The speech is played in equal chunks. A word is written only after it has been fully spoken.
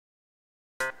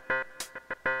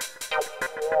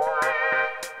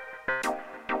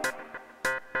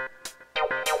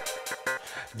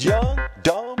Young,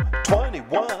 dumb,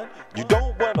 21, you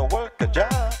don't want to work a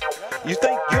job. You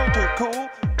think you're too cool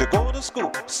to go to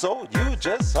school, so you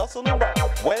just hustle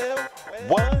around. Well,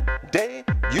 one day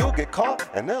you'll get caught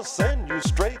and they'll send you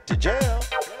straight to jail.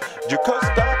 You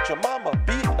cursed out your mama,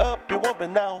 beat up your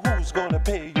woman, now who's gonna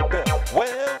pay your bill?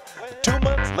 Well, 2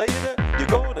 months later, you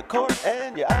go to court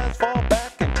and your eyes fall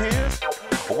back in tears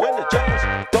when the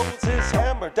judge throws his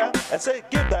hammer down and say,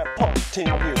 give that punk 10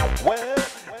 years. Well,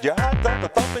 your heart start to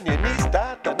thumping, your knees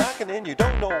start to knocking, and you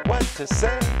don't know what to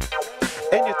say.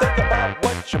 And you think about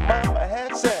what your mama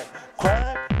had said.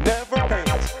 Crime never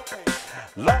pays.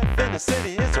 Life in the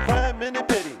city is a crime and a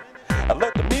pity. I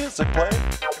let the music play.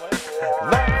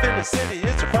 Life in the city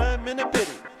is a crime and a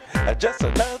pity. Just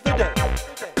another day.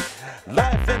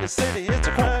 Life in the city is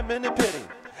a crime and a pity.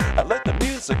 I let the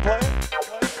music play.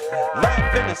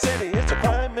 Life in the city is a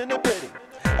crime and a pity.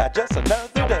 Just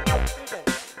another day.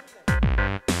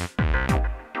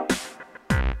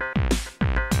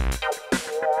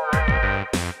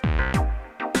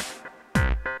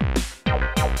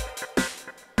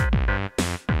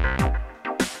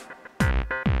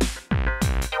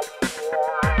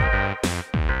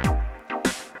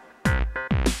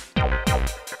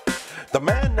 The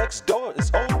man next door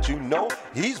is old, you know,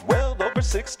 he's well over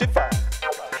 65.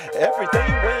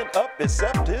 Everything went up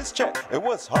except his check. It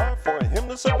was hard for him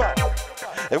to survive.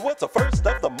 It was the first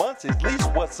of the month, his lease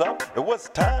was up. It was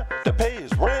time to pay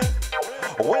his rent.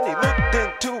 When he looked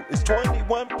into his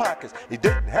 21 pockets, he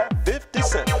didn't have 50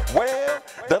 cents. Well,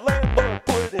 the landlord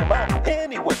put him out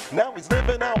anyway. Now he's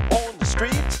living out on the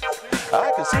streets.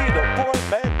 I can see the poor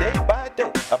man day by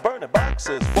day, burning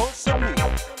boxes for some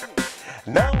heat.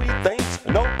 Now he thinks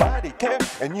nobody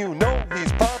cares, and you know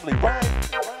he's probably right.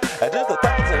 And there's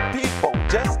 1,000 people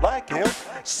just like him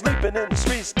sleeping in the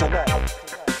streets tonight.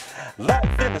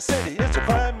 Life in the city is a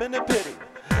crime and a pity.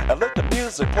 I let the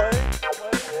music play.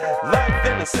 Life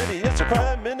in the city is a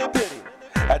crime and a pity.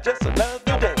 Just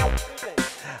another day.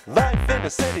 Life in the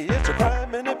city is a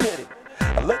crime and a pity.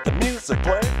 I let the music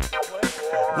play.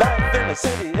 Life in the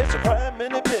city is a crime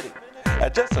and a pity.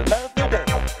 Just another day.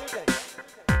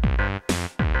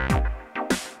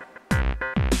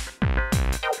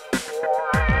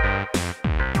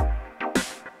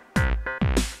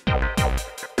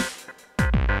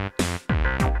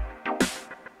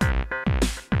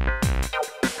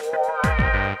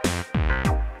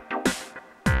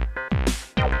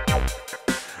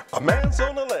 A man's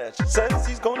on the ledge, says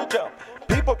he's gonna jump.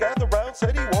 People gather round,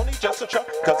 said he won't eat just a chunk,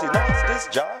 cause he lost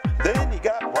his job, then he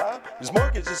got robbed. His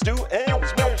mortgage is due and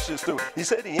his marriage is through. He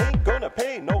said he ain't gonna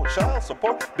pay no child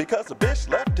support because the bitch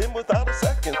left him without a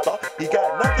second thought. He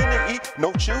got nothing to eat,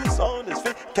 no shoes on his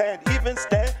feet, can't even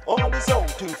stand on his own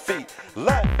 2 feet.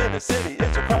 Life in the city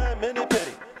is a crime and a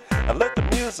pity. I let the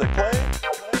music play.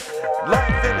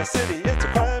 Life in the city is a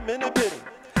crime and a pity.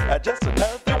 Just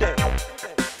another day.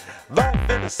 Life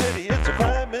in the city is a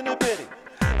crime and a pity.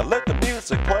 Let the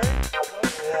music play.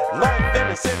 Life in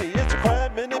the city is a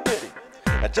crime and a pity.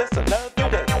 Just another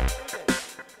day.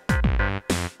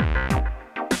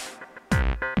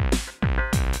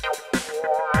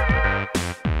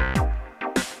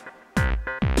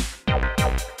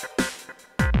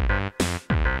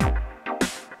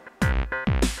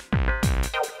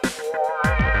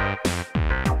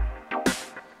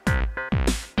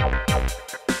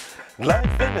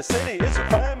 Life in the city is a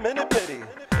crime and a pity.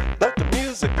 Let the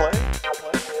music play.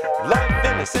 Life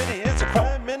in the city is a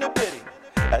crime and a pity.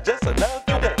 Just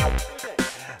another day.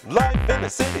 Life in the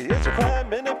city is a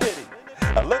crime and a